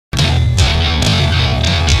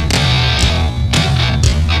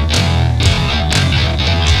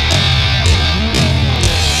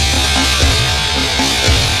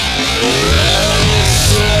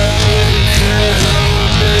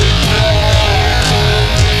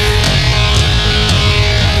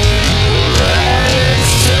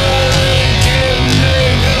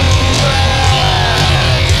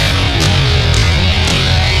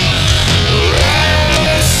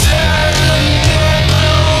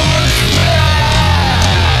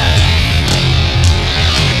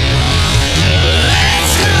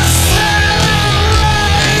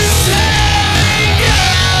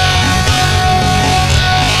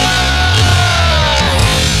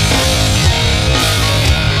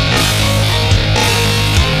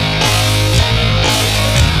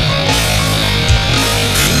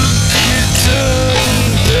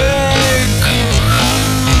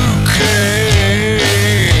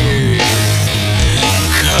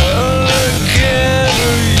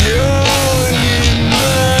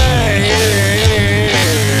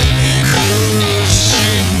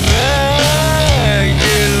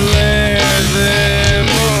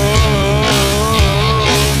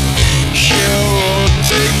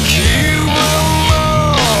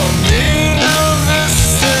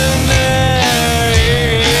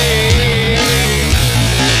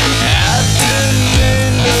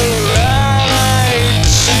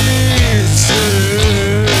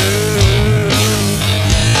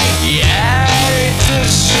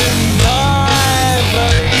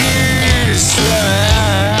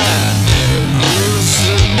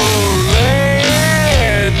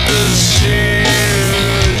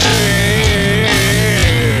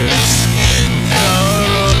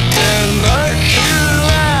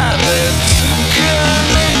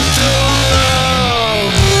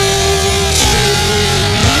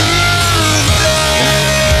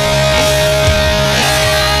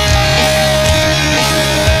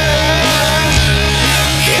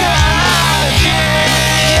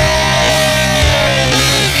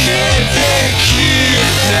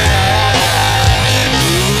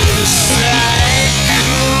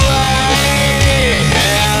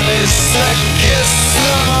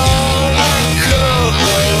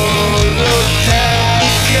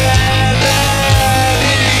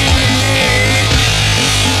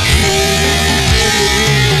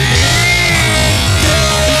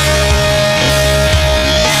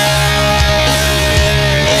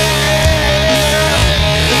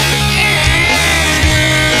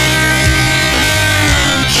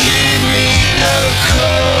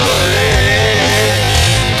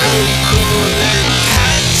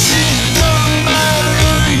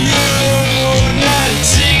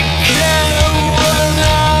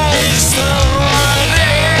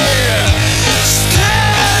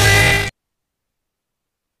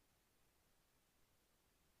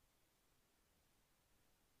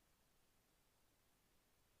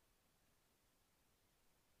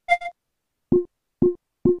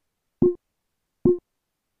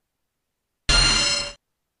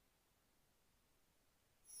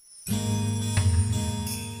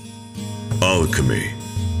Alchemy.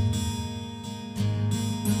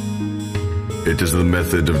 It is the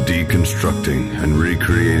method of deconstructing and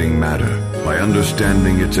recreating matter by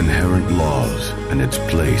understanding its inherent laws and its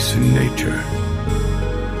place in nature.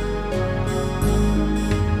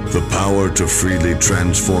 The power to freely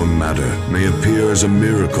transform matter may appear as a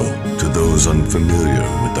miracle to those unfamiliar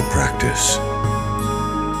with the practice.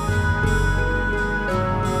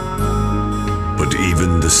 But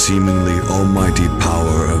even the seemingly almighty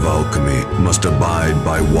power of alchemy must abide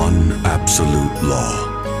by one absolute law.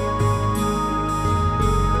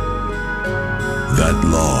 That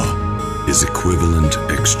law is equivalent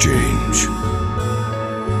exchange.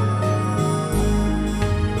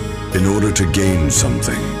 In order to gain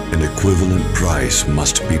something, an equivalent price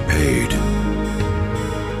must be paid.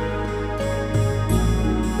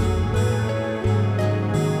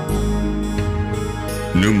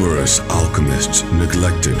 Numerous alchemists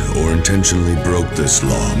neglected or intentionally broke this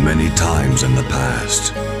law many times in the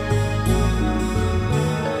past.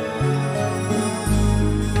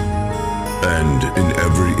 And in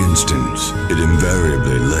every instance, it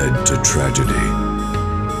invariably led to tragedy.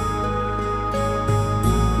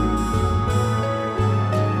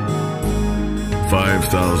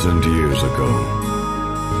 5,000 years ago,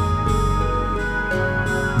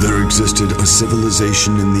 there existed a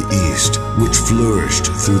civilization in the East which flourished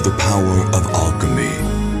through the power of alchemy.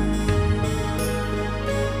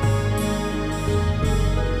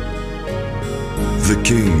 The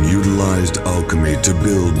king utilized alchemy to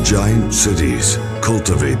build giant cities,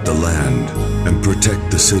 cultivate the land, and protect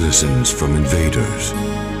the citizens from invaders.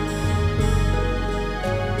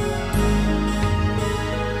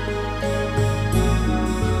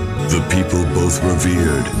 The people both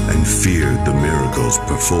revered and feared the miracles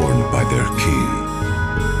performed by their king.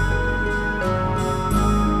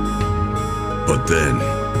 But then,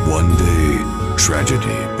 one day,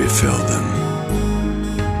 tragedy befell them.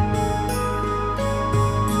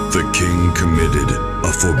 The king committed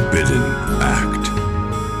a forbidden act.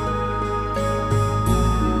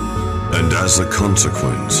 And as a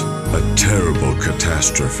consequence, a terrible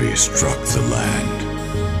catastrophe struck the land.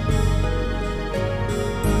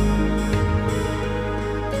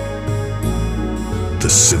 The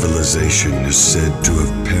civilization is said to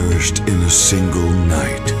have perished in a single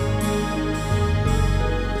night.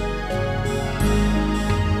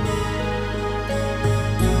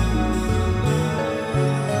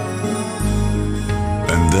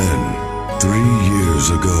 And then, 3 years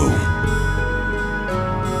ago,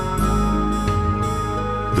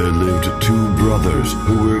 there lived two brothers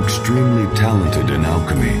who were extremely talented in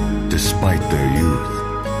alchemy, despite their youth.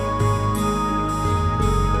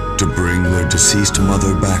 To bring their deceased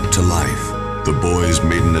mother back to life, the boys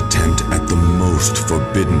made an attempt at the most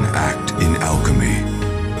forbidden act in alchemy: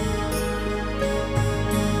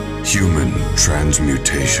 human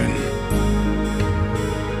transmutation.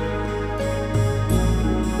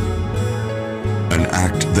 An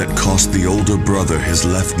act that cost the older brother his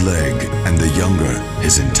left leg and the younger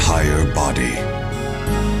his entire body.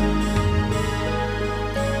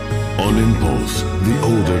 On impulse, the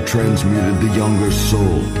older transmuted the younger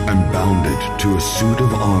soul and bound it to a suit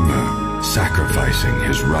of armor, sacrificing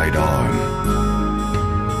his right arm.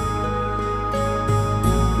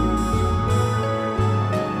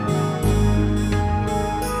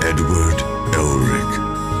 Edward Elric,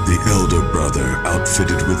 the elder brother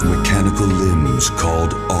outfitted with mechanical limbs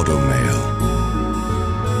called automail.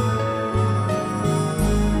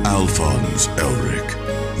 Alphonse Elric,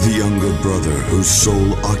 the younger brother whose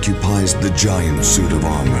soul occupies the giant suit of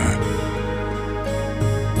armor.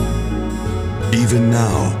 Even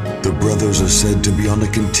now, the brothers are said to be on a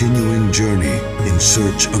continuing journey in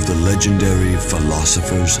search of the legendary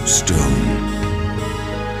Philosopher's Stone.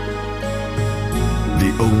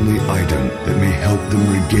 The only item that may help them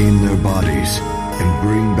regain their bodies and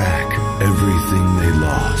bring back everything they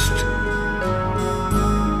lost.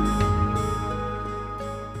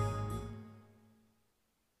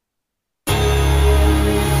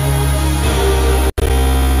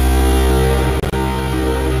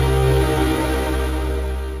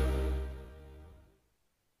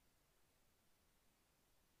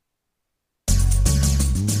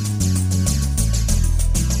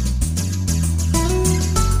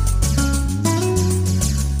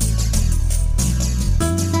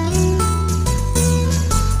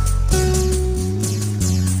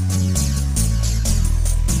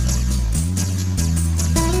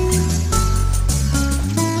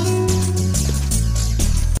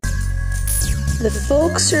 The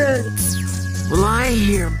folks are... Well, I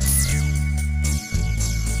hear...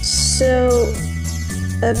 So,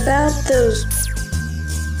 about those...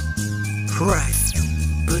 Correct.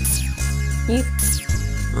 But You.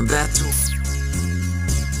 That's...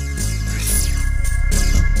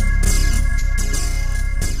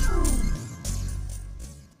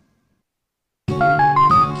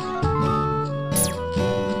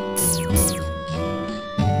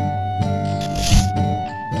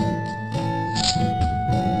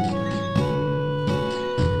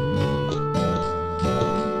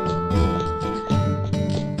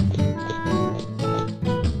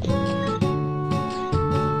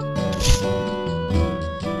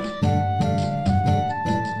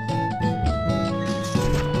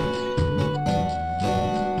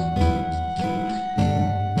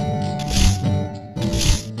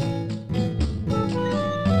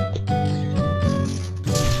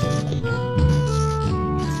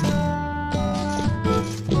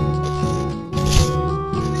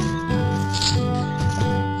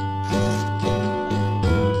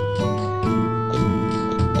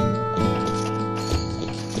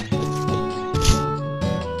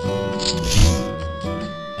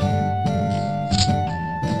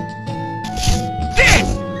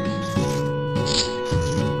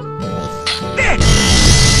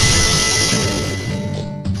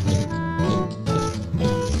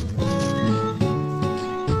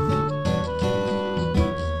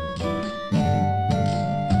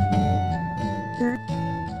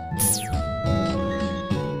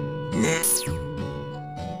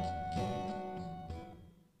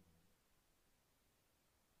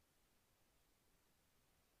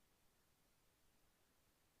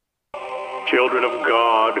 Children of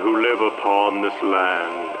God who live upon this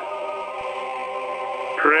land,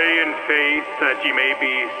 pray in faith that ye may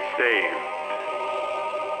be saved.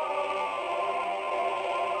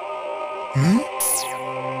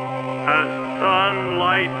 As sun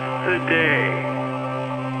lights the day,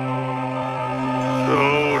 so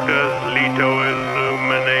does Leto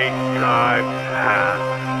illuminate thy path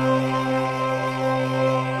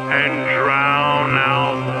and drown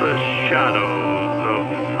out the shadows of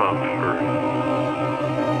suffering.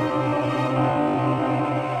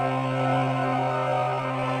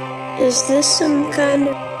 Is this some kind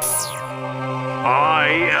of... I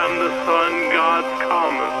am the sun god's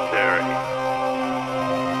commissary.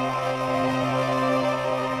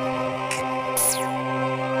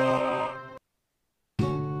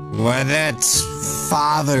 Why, that's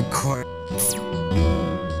Father Court.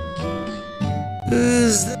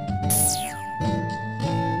 Who's the...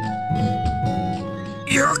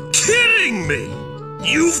 You're kidding me!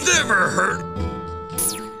 You've never heard...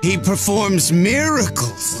 He performs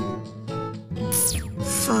miracles.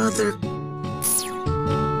 Father...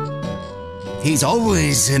 He's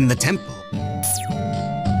always in the temple.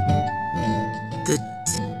 The...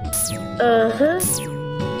 Uh-huh.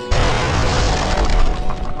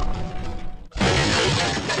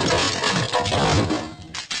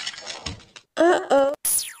 Uh-oh.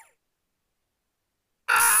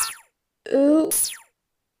 Ooh.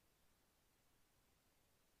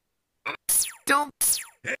 Don't...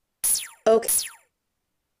 Okay.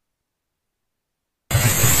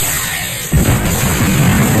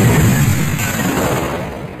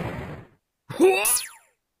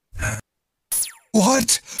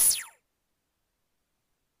 What?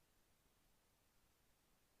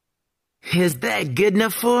 Is that good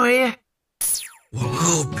enough for you? Well,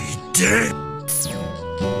 I'll be dead.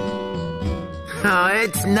 Oh,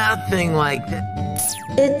 it's nothing like that.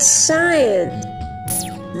 It's science.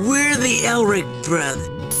 We're the Elric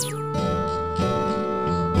brothers.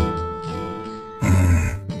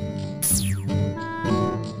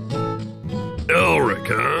 Elric,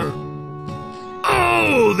 huh?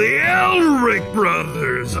 Oh, the Elric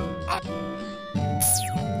brothers!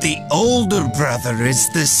 The older brother is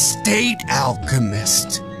the state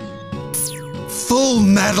alchemist.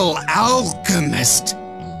 Fullmetal Alchemist.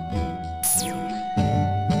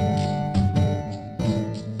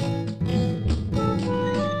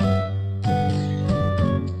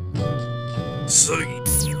 So...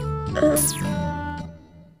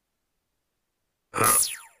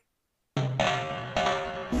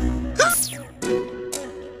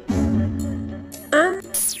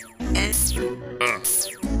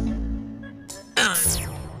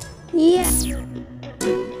 Yeah.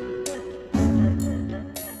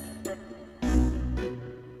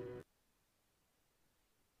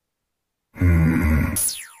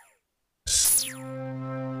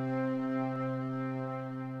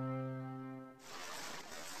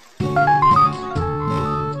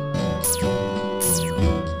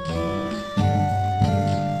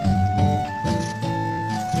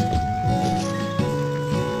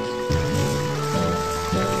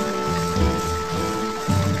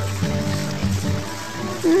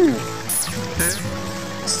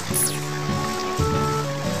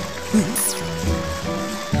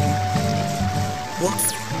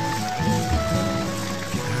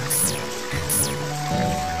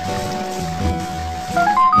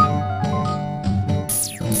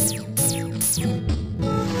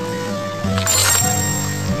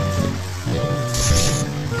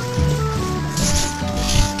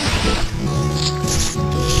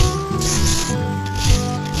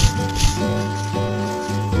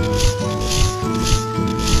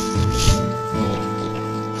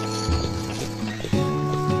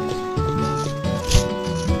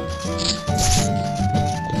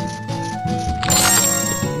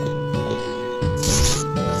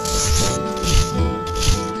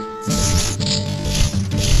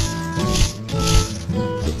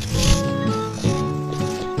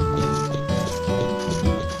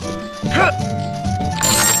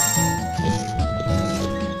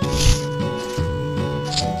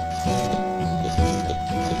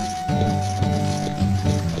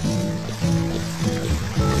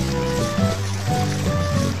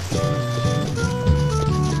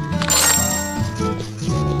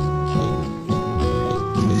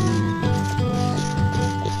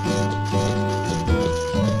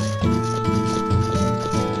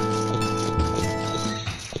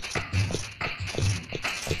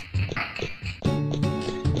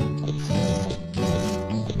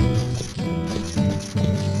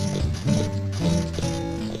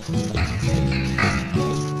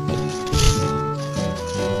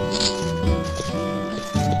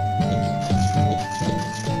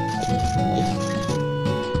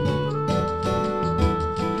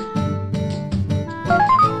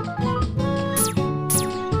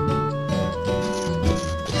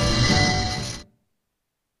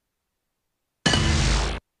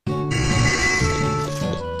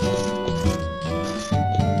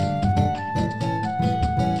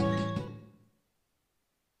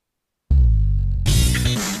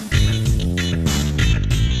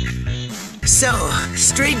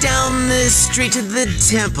 straight down this street to the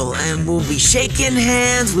temple, and we'll be shaking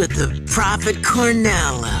hands with the Prophet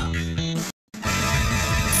Cornello.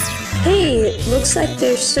 Hey, it looks like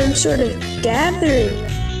there's some sort of gathering.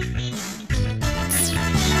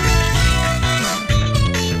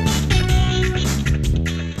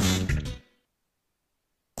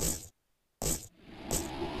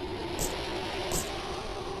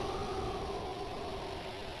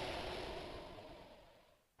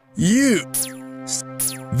 You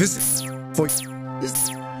visit for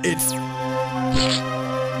it.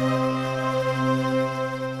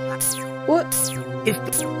 What? If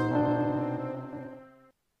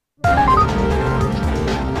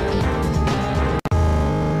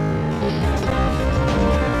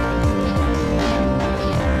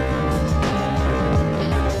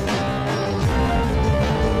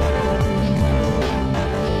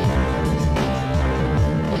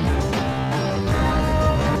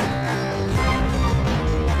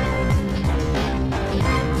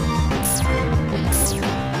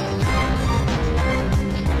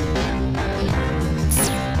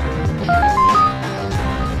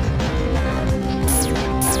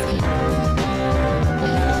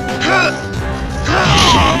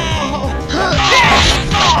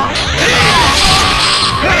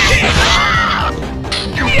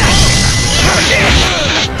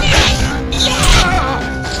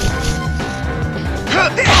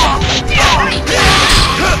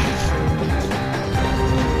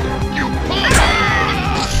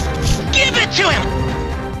Give it to him!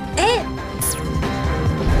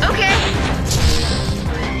 Okay.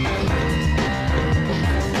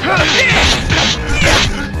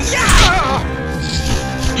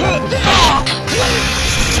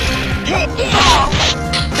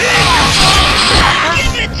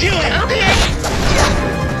 Give it to him! Okay.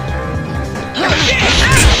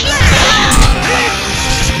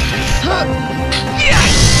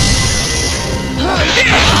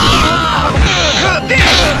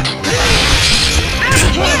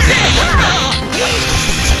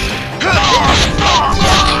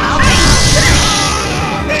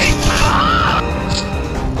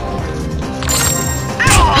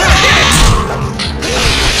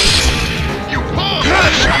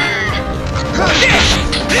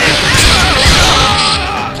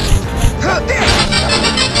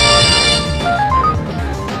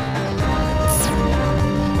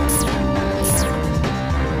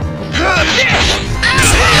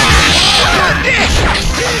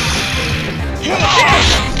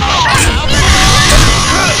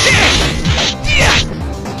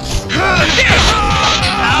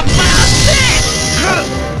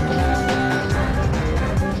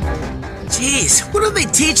 Jeez, what do they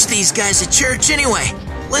teach these guys at church anyway?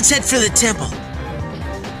 Let's head for the temple.